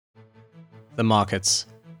The markets.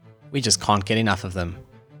 We just can't get enough of them.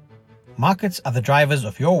 Markets are the drivers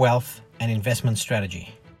of your wealth and investment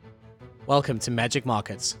strategy. Welcome to Magic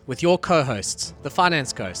Markets with your co-hosts, the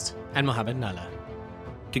Finance Ghost and Mohammed Nalla.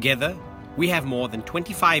 Together, we have more than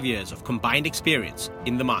 25 years of combined experience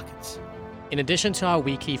in the markets. In addition to our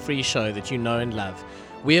weekly free show that you know and love,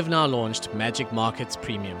 we have now launched Magic Markets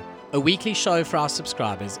Premium, a weekly show for our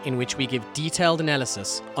subscribers in which we give detailed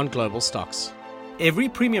analysis on global stocks. Every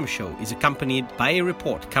premium show is accompanied by a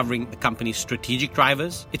report covering the company's strategic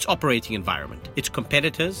drivers, its operating environment, its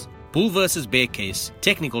competitors, bull versus bear case,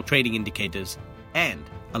 technical trading indicators, and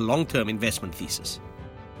a long-term investment thesis.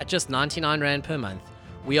 At just 99 Rand per month,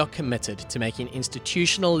 we are committed to making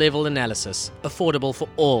institutional level analysis affordable for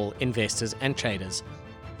all investors and traders.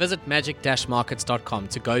 Visit magic-markets.com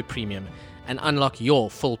to go premium and unlock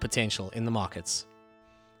your full potential in the markets.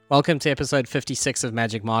 Welcome to episode 56 of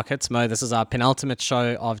Magic Markets. Mo, this is our penultimate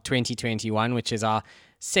show of 2021, which is our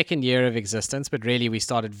second year of existence, but really we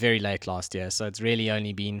started very late last year, so it's really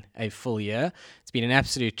only been a full year. It's been an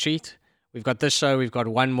absolute treat. We've got this show, we've got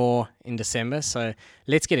one more in December, so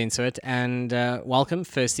let's get into it. And welcome,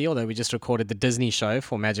 firstly, although we just recorded the Disney show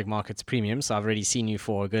for Magic Markets Premium, so I've already seen you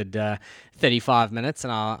for a good 35 minutes,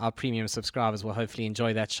 and our premium subscribers will hopefully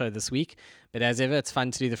enjoy that show this week. But as ever, it's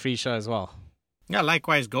fun to do the free show as well. Yeah,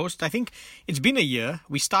 likewise, Ghost. I think it's been a year.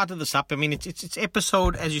 We started this up. I mean, it's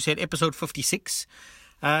episode, as you said, episode 56.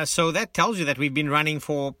 So that tells you that we've been running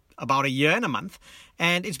for about a year and a month.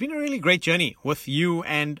 And it's been a really great journey with you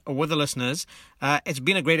and with the listeners. It's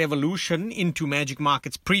been a great evolution into Magic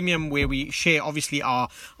Markets Premium, where we share, obviously, our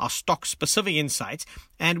stock-specific insights.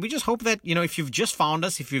 And we just hope that, if you've just found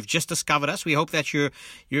us, if you've just discovered us, we hope that you're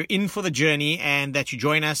in for the journey and that you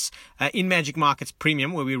join us in Magic Markets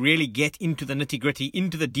Premium, where we really get into the nitty-gritty,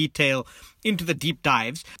 into the detail, into the deep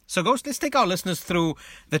dives. So, Ghost, let's take our listeners through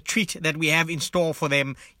the treat that we have in store for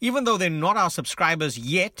them, even though they're not our subscribers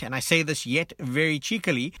yet, and I say this yet very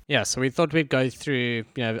cheekily. Yeah, so we thought we'd go through,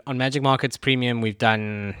 on Magic Markets Premium, we've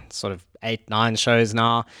done sort of 8-9 shows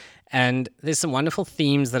now, and there's some wonderful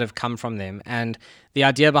themes that have come from them. And the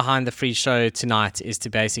idea behind the free show tonight is to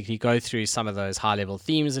basically go through some of those high-level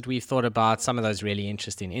themes that we've thought about, some of those really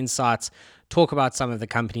interesting insights, talk about some of the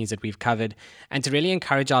companies that we've covered, and to really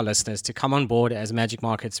encourage our listeners to come on board as Magic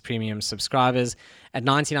Markets Premium subscribers at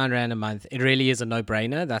 99 Rand a month. It really is a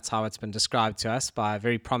no-brainer. That's how it's been described to us by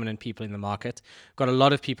very prominent people in the market. Got a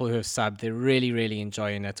lot of people who have subbed. They're really, really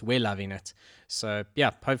enjoying it. We're loving it. So,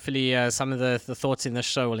 yeah, hopefully some of the thoughts in this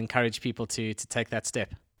show will encourage people to take that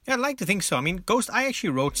step. Yeah, I'd like to think so. I mean, Ghost, I actually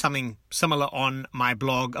wrote something similar on my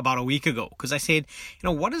blog about a week ago because I said,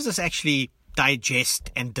 what does this actually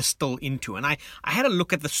digest and distill into? And I had a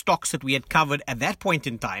look at the stocks that we had covered at that point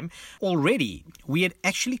in time. Already, we had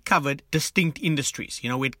actually covered distinct industries.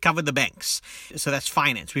 We'd covered the banks. So that's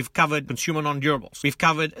finance. We've covered consumer non-durables. We've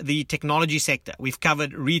covered the technology sector. We've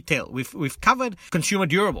covered retail. We've covered consumer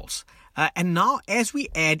durables. And now, as we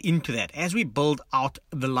add into that, as we build out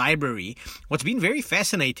the library, what's been very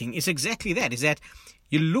fascinating is exactly that, is that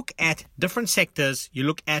you look at different sectors, you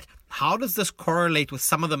look at how does this correlate with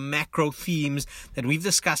some of the macro themes that we've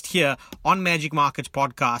discussed here on Magic Markets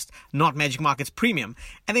Podcast, not Magic Markets Premium,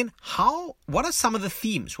 and then what are some of the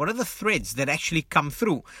themes, what are the threads that actually come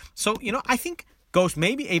through? So, I think, Ghost,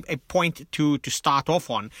 maybe a point to start off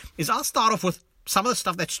on is I'll start off with some of the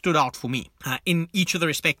stuff that stood out for me in each of the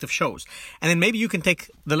respective shows. And then maybe you can take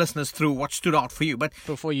the listeners through what stood out for you. But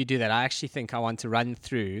before you do that, I actually think I want to run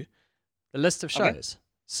through the list of shows. Okay.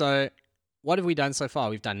 So what have we done so far?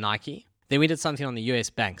 We've done Nike. Then we did something on the US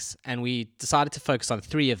banks, and we decided to focus on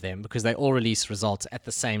 3 of them because they all release results at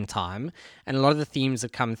the same time. And a lot of the themes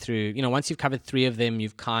that come through, once you've covered 3 of them,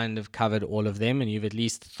 you've kind of covered all of them, and you've at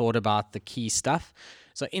least thought about the key stuff.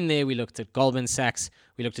 So in there, we looked at Goldman Sachs,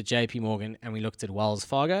 we looked at JP Morgan, and we looked at Wells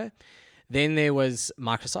Fargo. Then there was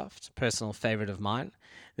Microsoft, personal favorite of mine.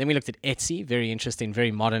 Then we looked at Etsy, very interesting,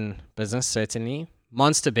 very modern business, certainly.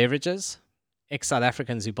 Monster Beverages, ex-South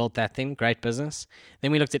Africans who built that thing, great business.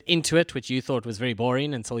 Then we looked at Intuit, which you thought was very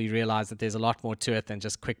boring until you realized that there's a lot more to it than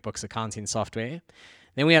just QuickBooks accounting software.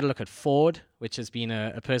 Then we had a look at Ford, which has been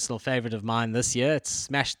a personal favorite of mine this year. It's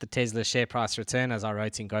smashed the Tesla share price return, as I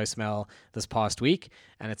wrote in GoSmell this past week,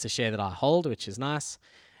 and it's a share that I hold, which is nice.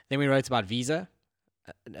 Then we wrote about Visa,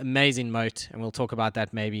 an amazing moat, and we'll talk about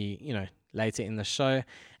that maybe, later in the show.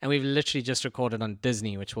 And we've literally just recorded on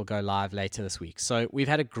Disney, which will go live later this week. So we've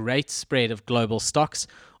had a great spread of global stocks.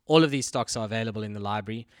 All of these stocks are available in the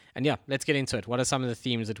library. And yeah, let's get into it. What are some of the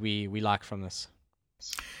themes that we like from this?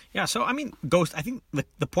 Yeah, so I mean, Ghost, I think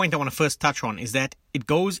the point I want to first touch on is that it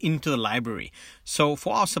goes into the library. So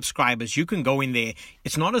for our subscribers, you can go in there.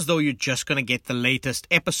 It's not as though you're just going to get the latest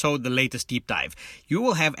episode, the latest deep dive. You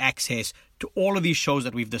will have access to all of these shows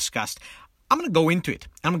that we've discussed. I'm going to go into it.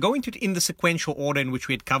 I'm going to go into it in the sequential order in which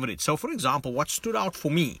we had covered it. So, for example, what stood out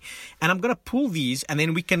for me, and I'm going to pull these and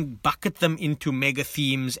then we can bucket them into mega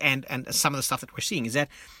themes and some of the stuff that we're seeing, is that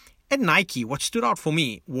at Nike, what stood out for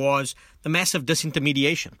me was the massive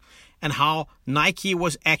disintermediation and how Nike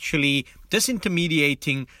was actually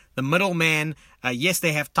disintermediating the middleman. Yes,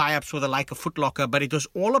 they have tie-ups with the like of Foot Locker, but it was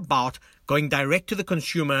all about going direct to the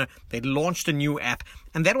consumer. They launched a new app,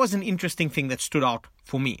 and that was an interesting thing that stood out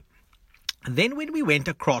for me. And then when we went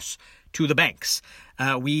across to the banks,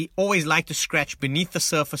 we always like to scratch beneath the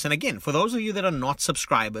surface. And again, for those of you that are not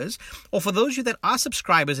subscribers, or for those of you that are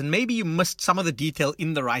subscribers and maybe you missed some of the detail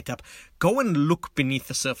in the write-up, go and look beneath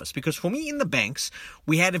the surface. Because for me in the banks,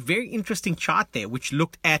 we had a very interesting chart there which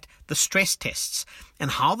looked at the stress tests and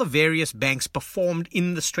how the various banks performed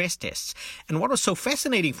in the stress tests. And what was so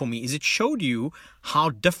fascinating for me is it showed you how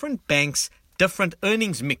different banks, different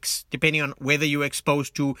earnings mix, depending on whether you're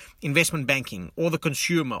exposed to investment banking or the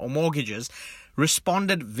consumer or mortgages,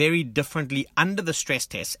 responded very differently under the stress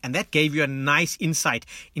test. And that gave you a nice insight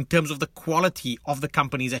in terms of the quality of the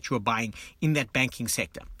companies that you were buying in that banking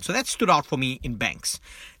sector. So that stood out for me in banks.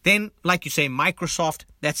 Then, like you say, Microsoft,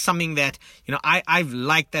 that's something that, I've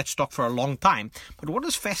liked that stock for a long time. But what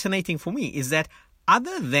is fascinating for me is that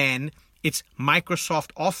other than its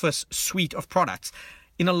Microsoft Office suite of products,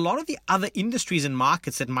 in a lot of the other industries and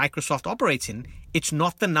markets that Microsoft operates in, it's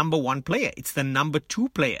not the number one player. It's the number two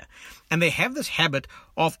player. And they have this habit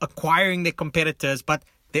of acquiring their competitors, but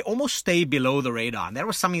they almost stay below the radar. And that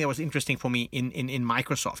was something that was interesting for me in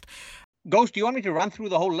Microsoft. Ghost, do you want me to run through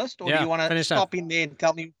the whole list, or do you want to stop in there and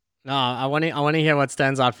tell me? No, I want to hear what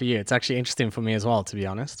stands out for you. It's actually interesting for me as well, to be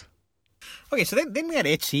honest. Okay, so then we had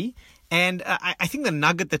Etsy. And I think the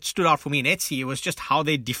nugget that stood out for me in Etsy was just how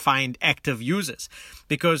they defined active users.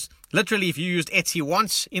 Because literally, if you used Etsy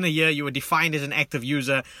once in a year, you were defined as an active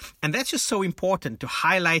user. And that's just so important to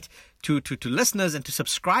highlight to listeners and to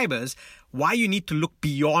subscribers why you need to look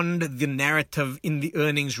beyond the narrative in the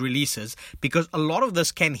earnings releases. Because a lot of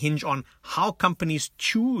this can hinge on how companies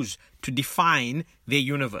choose to define their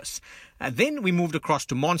universe. Then we moved across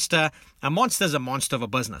to Monster. Monster is a monster of a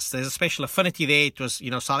business. There's a special affinity there. It was,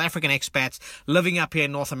 South African expats living up here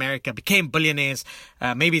in North America, became billionaires.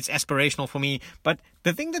 Maybe it's aspirational for me. But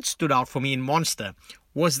the thing that stood out for me in Monster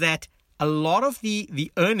was that a lot of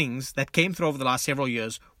the earnings that came through over the last several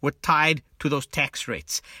years were tied to those tax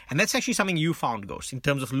rates. And that's actually something you found, Ghost, in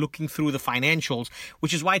terms of looking through the financials,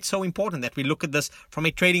 which is why it's so important that we look at this from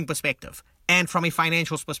a trading perspective and from a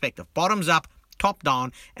financials perspective. Bottoms up, top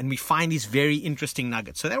down, and we find these very interesting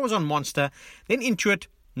nuggets. So that was on Monster. Then Intuit,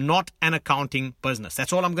 not an accounting business.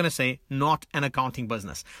 That's all I'm going to say, not an accounting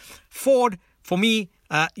business. Ford, for me,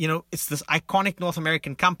 it's this iconic North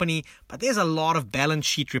American company, but there's a lot of balance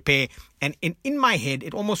sheet repair. And in my head,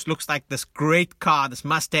 it almost looks like this great car, this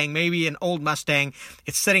Mustang, maybe an old Mustang.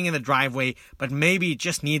 It's sitting in the driveway, but maybe it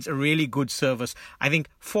just needs a really good service. I think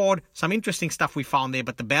Ford, some interesting stuff we found there,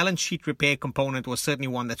 but the balance sheet repair component was certainly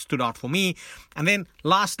one that stood out for me. And then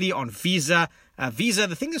lastly, on Visa,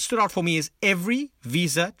 the thing that stood out for me is every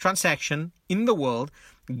Visa transaction in the world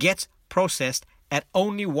gets processed at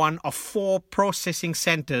only one of 4 processing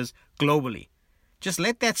centers globally. Just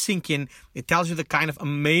let that sink in. It tells you the kind of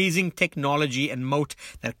amazing technology and moat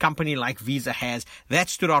that a company like Visa has. That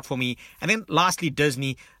stood out for me. And then lastly,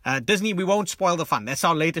 Disney. Disney, we won't spoil the fun. That's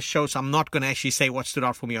our latest show, so I'm not going to actually say what stood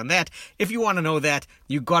out for me on that. If you want to know that,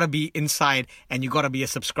 you got to be inside and you got to be a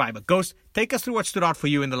subscriber. Ghost, take us through what stood out for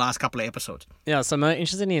you in the last couple of episodes. Yeah, so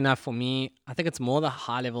interestingly enough for me, I think it's more the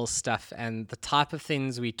high-level stuff and the type of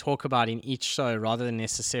things we talk about in each show rather than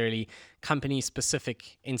necessarily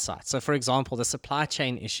company-specific insights. So, for example, the supply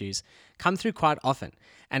chain issues come through quite often,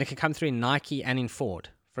 and it can come through in Nike and in Ford.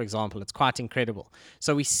 For example, it's quite incredible.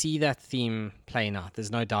 So we see that theme playing out.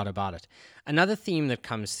 There's no doubt about it. Another theme that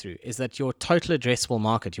comes through is that your total addressable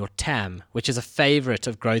market, your TAM, which is a favorite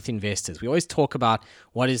of growth investors. We always talk about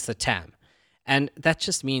what is the TAM. And that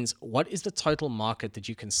just means what is the total market that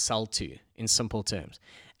you can sell to in simple terms.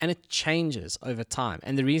 And it changes over time.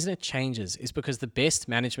 And the reason it changes is because the best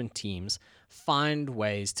management teams find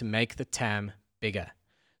ways to make the TAM bigger.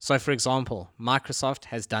 So for example, Microsoft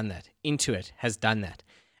has done that. Intuit has done that.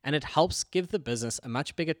 And it helps give the business a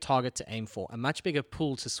much bigger target to aim for, a much bigger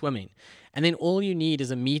pool to swim in. And then all you need is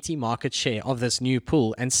a meaty market share of this new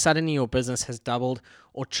pool, and suddenly your business has doubled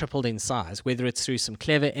or tripled in size, whether it's through some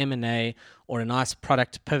clever M&A or a nice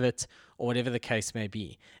product pivot or whatever the case may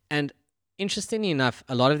be. And interestingly enough,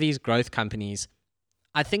 a lot of these growth companies,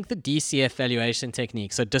 I think the DCF valuation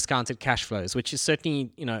technique, so discounted cash flows, which is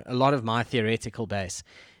certainly, a lot of my theoretical base,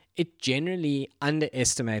 it generally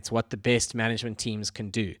underestimates what the best management teams can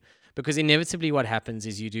do. Because inevitably what happens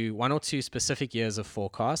is you do 1 or 2 specific years of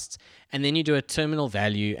forecasts, and then you do a terminal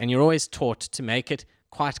value, and you're always taught to make it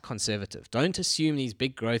quite conservative. Don't assume these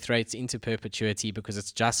big growth rates into perpetuity, because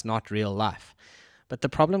it's just not real life. But the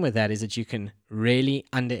problem with that is that you can really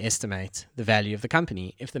underestimate the value of the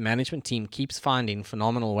company if the management team keeps finding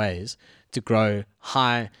phenomenal ways to grow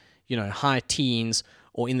high teens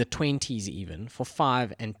or in the 20s even for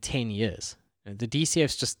 5 and 10 years. The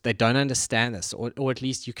DCFs just, they don't understand this, or at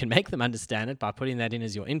least you can make them understand it by putting that in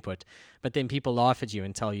as your input, but then people laugh at you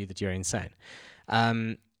and tell you that you're insane.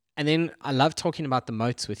 And then I love talking about the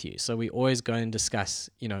moats with you. So we always go and discuss,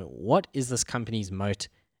 what is this company's moat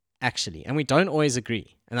actually? And we don't always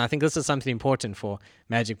agree. And I think this is something important for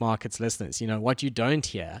Magic Markets listeners. What you don't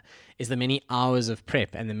hear is the many hours of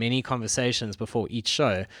prep and the many conversations before each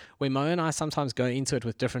show where Mo and I sometimes go into it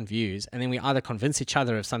with different views, and then we either convince each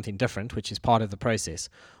other of something different, which is part of the process,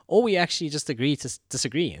 or we actually just agree to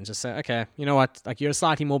disagree and just say, okay, you know what, like you're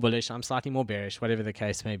slightly more bullish, I'm slightly more bearish, whatever the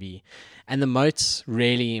case may be. And the moat's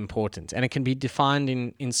really important, and it can be defined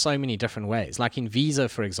in so many different ways. Like in Visa,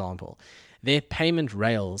 for example, their payment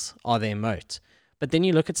rails are their moat. But then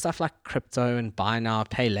you look at stuff like crypto and buy now,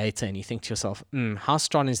 pay later, and you think to yourself, how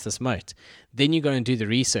strong is this moat? Then you go and do the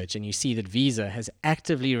research, and you see that Visa has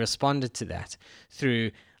actively responded to that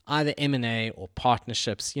through either M&A or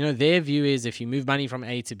partnerships. Their view is if you move money from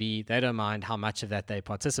A to B, they don't mind how much of that they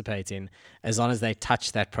participate in, as long as they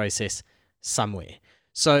touch that process somewhere.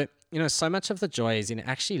 So, so much of the joy is in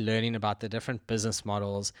actually learning about the different business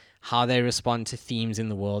models, how they respond to themes in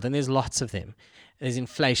the world, and there's lots of them. There's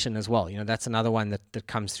inflation as well. That's another one that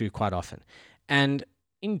comes through quite often. And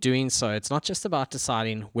in doing so, it's not just about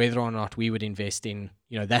deciding whether or not we would invest in,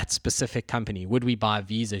 that specific company. Would we buy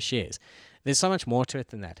Visa shares? There's so much more to it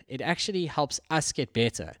than that. It actually helps us get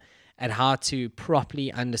better at how to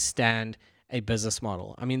properly understand a business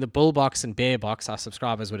model. I mean, the bull box and bear box, our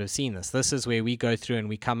subscribers would have seen this. This is where we go through and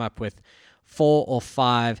we come up with 4 or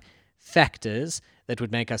 5 factors that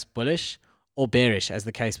would make us bullish or bearish, as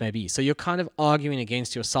the case may be. So you're kind of arguing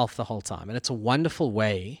against yourself the whole time. And it's a wonderful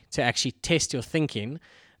way to actually test your thinking,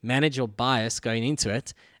 manage your bias going into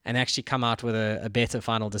it, and actually come out with a better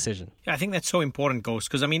final decision. Yeah, I think that's so important,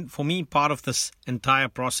 Ghost, because for me, part of this entire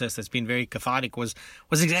process that's been very cathartic was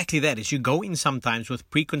exactly that, is you go in sometimes with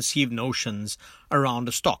preconceived notions around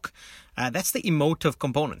a stock. That's the emotive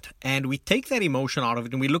component. And we take that emotion out of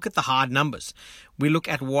it and we look at the hard numbers. We look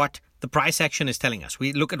at what the price action is telling us.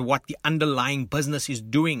 We look at what the underlying business is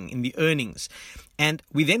doing in the earnings. And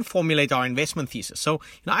we then formulate our investment thesis. So,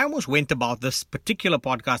 I almost went about this particular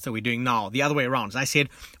podcast that we're doing now the other way around. I said,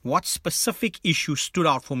 what specific issue stood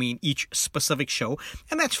out for me in each specific show?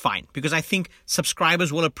 And that's fine, because I think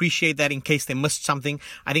subscribers will appreciate that in case they missed something.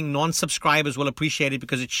 I think non-subscribers will appreciate it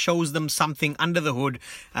because it shows them something under the hood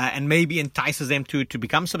and maybe entices them to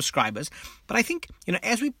become subscribers. But I think,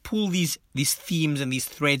 as we pull these themes and these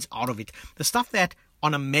threads out of it, the stuff that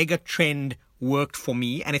on a mega trend worked for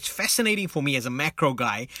me, and it's fascinating for me as a macro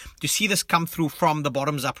guy to see this come through from the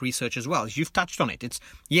bottoms up research as well. You've touched on it. It's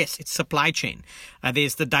supply chain.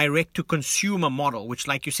 There's the direct to consumer model, which,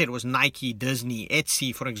 like you said, was Nike, Disney,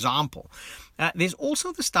 Etsy, for example. There's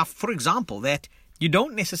also the stuff, for example, that you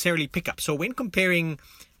don't necessarily pick up. So when comparing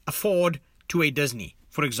a Ford to a Disney,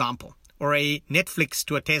 for example, or a Netflix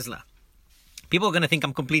to a Tesla, people are going to think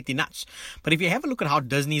I'm completely nuts. But if you have a look at how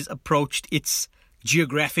Disney's approached its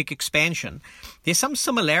geographic expansion, there's some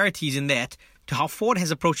similarities in that to how Ford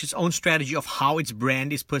has approached its own strategy of how its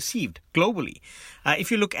brand is perceived globally.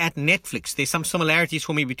 If you look at Netflix, there's some similarities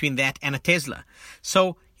for me between that and a Tesla.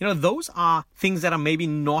 So, those are things that are maybe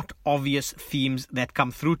not obvious themes that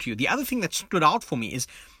come through to you. The other thing that stood out for me is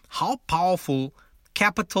how powerful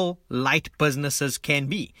capital light businesses can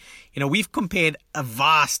be. We've compared a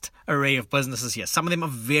vast array of businesses here. Some of them are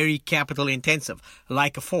very capital intensive,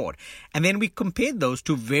 like a Ford. And then we compared those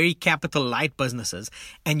to very capital light businesses.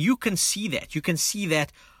 And you can see that. You can see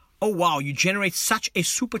that, oh wow, you generate such a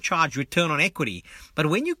supercharged return on equity. But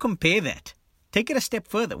when you compare that, take it a step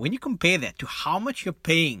further. When you compare that to how much you're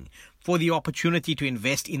paying for the opportunity to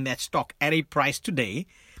invest in that stock at a price today,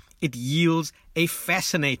 it yields a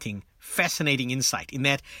fascinating fascinating insight in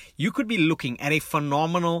that you could be looking at a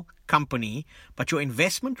phenomenal company, but your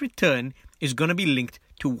investment return is going to be linked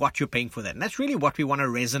to what you're paying for that. And that's really what we want to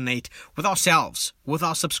resonate with ourselves, with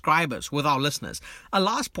our subscribers, with our listeners. A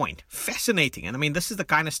last point, fascinating. And I mean, this is the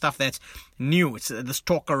kind of stuff that's new. It's this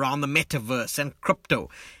talk around the metaverse and crypto.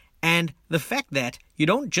 And the fact that you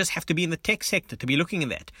don't just have to be in the tech sector to be looking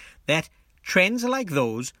at that trends like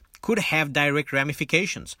those could have direct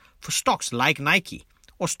ramifications for stocks like Nike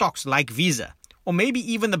or stocks like Visa, or maybe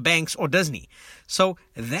even the banks or Disney. So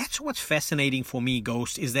that's what's fascinating for me,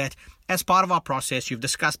 Ghost, is that as part of our process, you've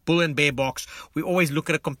discussed bull and bear box. We always look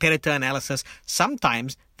at a competitor analysis.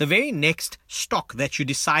 Sometimes the very next stock that you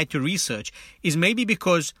decide to research is maybe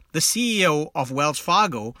because the CEO of Wells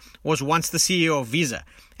Fargo was once the CEO of Visa.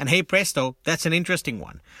 And hey presto, that's an interesting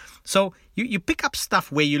one. So you pick up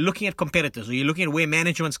stuff where you're looking at competitors or you're looking at where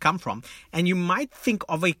managements come from, and you might think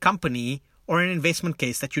of a company or an investment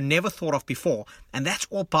case that you never thought of before. And that's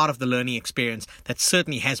all part of the learning experience that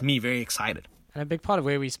certainly has me very excited. And a big part of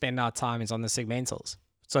where we spend our time is on the segmentals.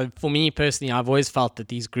 So for me personally, I've always felt that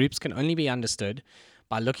these groups can only be understood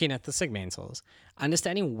by looking at the segmentals,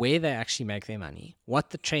 understanding where they actually make their money, what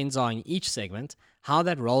the trends are in each segment, how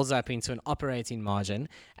that rolls up into an operating margin,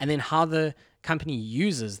 and then how the company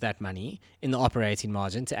uses that money in the operating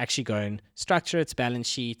margin to actually go and structure its balance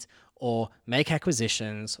sheet or make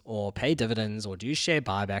acquisitions or pay dividends or do share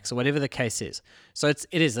buybacks or whatever the case is. So it's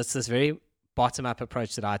this very bottom-up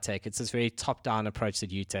approach that I take. It's this very top-down approach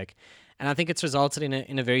that you take. And I think it's resulted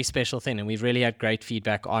in a very special thing. And we've really had great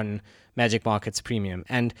feedback on Magic Markets Premium.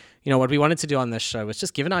 And, what we wanted to do on this show was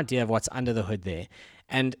just give an idea of what's under the hood there.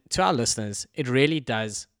 And to our listeners, it really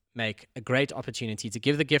does make a great opportunity to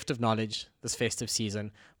give the gift of knowledge this festive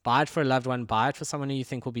season. Buy it for a loved one, buy it for someone who you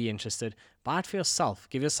think will be interested, buy it for yourself.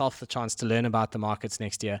 Give yourself the chance to learn about the markets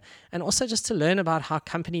next year, and also just to learn about how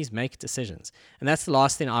companies make decisions. And that's the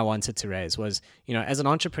last thing I wanted to raise was, as an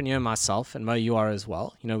entrepreneur myself, and Mo, you are as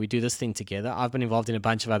well, we do this thing together. I've been involved in a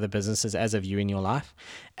bunch of other businesses, as have you in your life.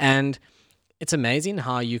 And it's amazing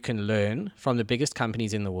how you can learn from the biggest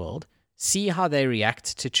companies in the world, see how they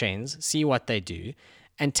react to trends, see what they do,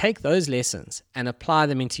 and take those lessons and apply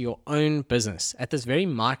them into your own business at this very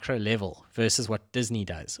micro level versus what Disney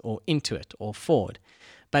does or Intuit or Ford.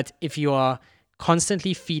 But if you are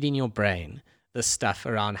constantly feeding your brain this stuff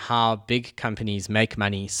around how big companies make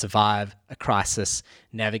money, survive a crisis,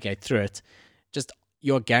 navigate through it, just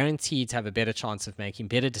you're guaranteed to have a better chance of making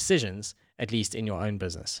better decisions, at least in your own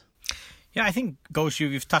business. Yeah, I think, Ghost,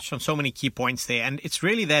 you've touched on so many key points there. And it's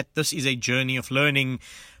really that this is a journey of learning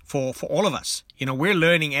for all of us. We're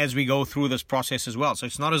learning as we go through this process as well. So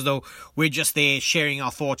it's not as though we're just there sharing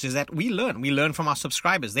our thoughts. Is that we learn from our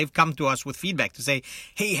subscribers. They've come to us with feedback to say,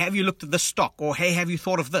 hey, have you looked at this stock? Or hey, have you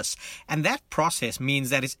thought of this? And that process means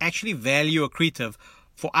that it's actually value accretive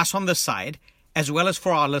for us on this side, as well as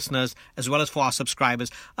for our listeners, as well as for our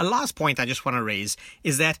subscribers. A last point I just want to raise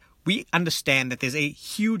is that we understand that there's a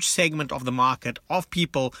huge segment of the market of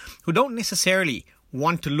people who don't necessarily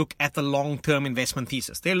want to look at the long-term investment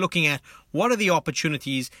thesis. They're looking at what are the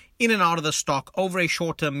opportunities in and out of the stock over a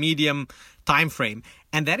shorter, medium time frame.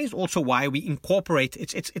 And that is also why we incorporate,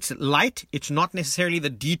 it's light, it's not necessarily the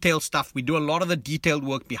detailed stuff. We do a lot of the detailed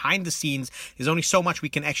work behind the scenes. There's only so much we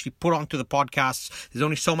can actually put onto the podcasts. There's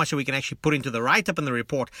only so much that we can actually put into the write-up and the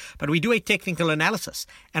report. But we do a technical analysis.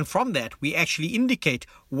 And from that, we actually indicate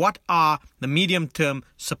what are the medium-term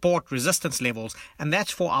support resistance levels. And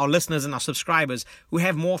that's for our listeners and our subscribers who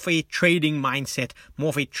have more of a trading mindset, more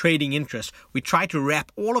of a trading interest. We try to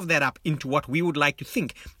wrap all of that up into what we would like to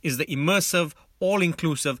think is the immersive,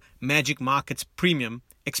 all-inclusive Magic Markets Premium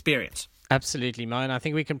experience. Absolutely, Mo. And I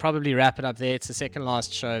think we can probably wrap it up there. It's the second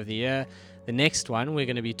last show of the year. The next one, we're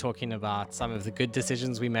going to be talking about some of the good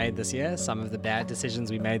decisions we made this year, some of the bad decisions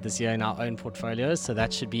we made this year in our own portfolios. So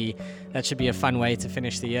that should be a fun way to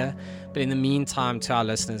finish the year. But in the meantime, to our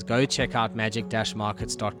listeners, go check out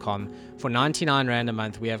magic-markets.com. For 99 Rand a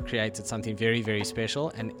month, we have created something very, very special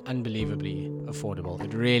and unbelievably affordable.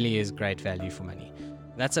 It really is great value for money.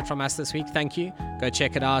 That's it from us this week. Thank you. Go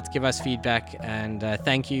check it out. Give us feedback. And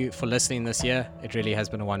thank you for listening this year. It really has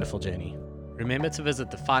been a wonderful journey. Remember to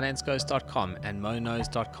visit thefinanceghost.com and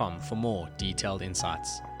monos.com for more detailed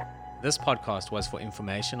insights. This podcast was for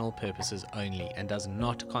informational purposes only and does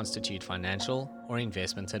not constitute financial or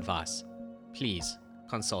investment advice. Please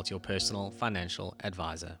consult your personal financial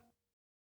advisor.